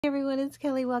Hey everyone, it's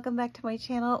Kelly. Welcome back to my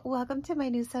channel. Welcome to my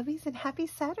new subbies and happy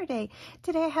Saturday.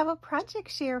 Today I have a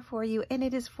project share for you and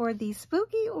it is for the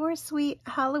Spooky or Sweet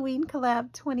Halloween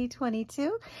Collab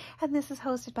 2022. And this is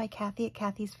hosted by Kathy at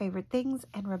Kathy's Favorite Things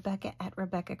and Rebecca at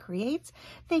Rebecca Creates.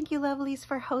 Thank you lovelies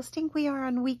for hosting. We are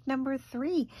on week number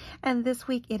 3 and this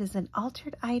week it is an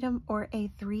altered item or a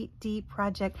 3D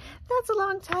project. That's a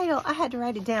long title. I had to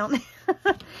write it down.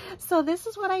 So this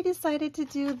is what I decided to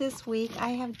do this week. I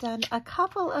have done a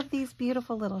couple of these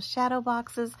beautiful little shadow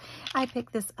boxes. I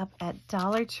picked this up at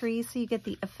Dollar Tree, so you get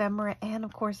the ephemera and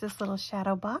of course this little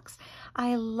shadow box.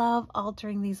 I love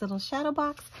altering these little shadow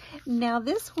box. Now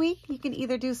this week you can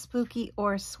either do spooky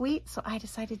or sweet, so I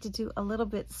decided to do a little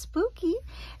bit spooky,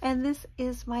 and this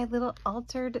is my little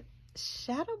altered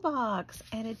shadow box,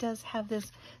 and it does have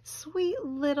this sweet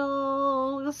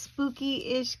little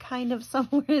spooky-ish kind of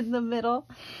somewhere in the middle.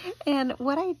 And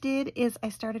what I did is I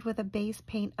started with a base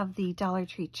paint of the Dollar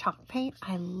Tree chalk paint.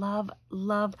 I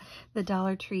love the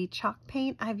Dollar Tree chalk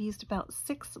paint. I've used about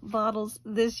 6 bottles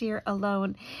this year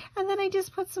alone, and then I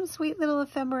just put some sweet little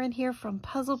ephemera in here from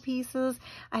puzzle pieces.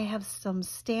 I have some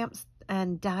stamps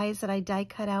and dies that I die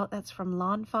cut out. That's from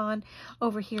Lawn Fawn.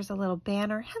 Over here's a little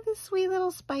banner. Have this sweet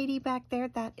little Spidey back there.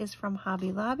 That is from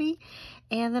Hobby Lobby.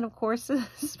 And then of course the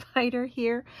spider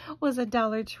here was a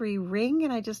Dollar Tree ring,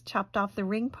 and I just chopped off the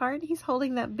ring part. He's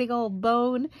holding that big old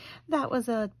bone. That was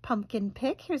a pumpkin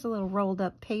pick. Here's a little rolled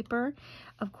up paper.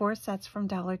 Of course, that's from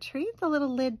Dollar Tree. The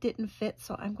little lid didn't fit,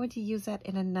 so I'm going to use that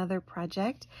in another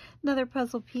project. Another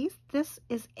puzzle piece. This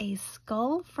is a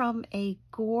skull from a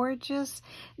gorgeous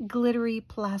glittery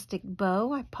plastic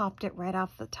bow. I popped it right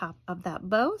off the top of that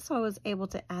bow, so I was able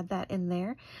to add that in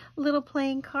there. Little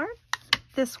playing card.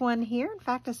 This one here. In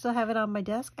fact, I still have it on my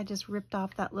desk. I just ripped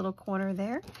off that little corner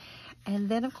there. And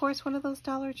then, of course, one of those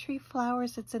Dollar Tree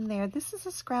flowers that's in there. This is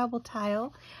a Scrabble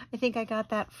tile. I think I got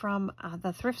that from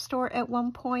the thrift store at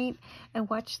one point. And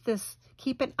watch this.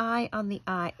 Keep an eye on the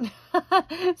eye.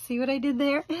 See what I did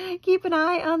there? Keep an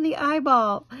eye on the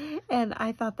eyeball. And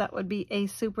I thought that would be a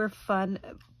super fun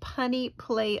punny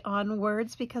play on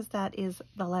words because that is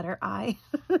the letter I.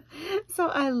 So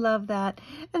I love that.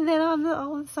 And then on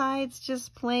all the sides,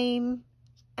 just plain.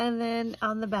 And then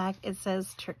on the back, it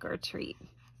says trick or treat.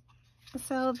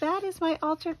 So that is my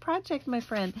altered project, my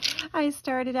friend. I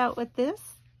started out with this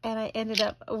and I ended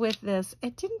up with this.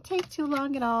 It didn't take too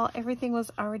long at all. Everything was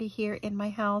already here in my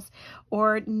house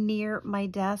or near my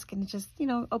desk, and just, you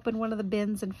know, opened one of the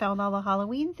bins and found all the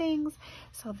Halloween things.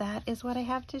 So that is what I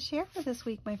have to share for this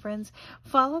week, my friends.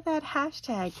 Follow that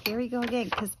hashtag. Here we go again,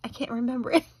 because I can't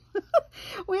remember it.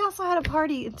 We also had a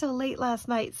party until late last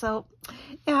night, so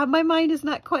yeah, my mind is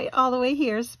not quite all the way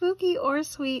here. Spooky or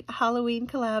Sweet Halloween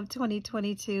Collab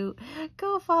 2022.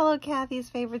 Go follow Kathy's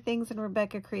Favorite Things and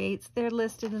Rebecca Creates. They're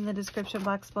listed in the description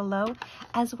box below,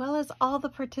 as well as all the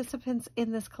participants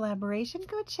in this collaboration.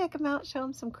 Go check them out, show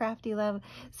them some crafty love,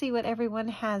 see what everyone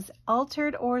has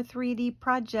altered or 3D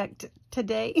project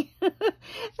today.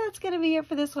 That's going to be it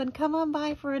for this one. Come on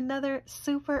by for another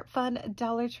super fun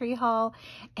Dollar Tree haul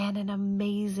and an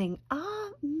amazing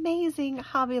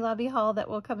Hobby Lobby haul that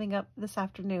will coming up this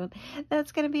afternoon.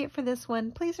 That's going to be it for this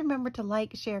one. Please remember to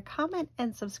like, share, comment,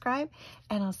 and subscribe,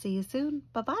 and I'll see you soon.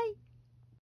 Bye-bye.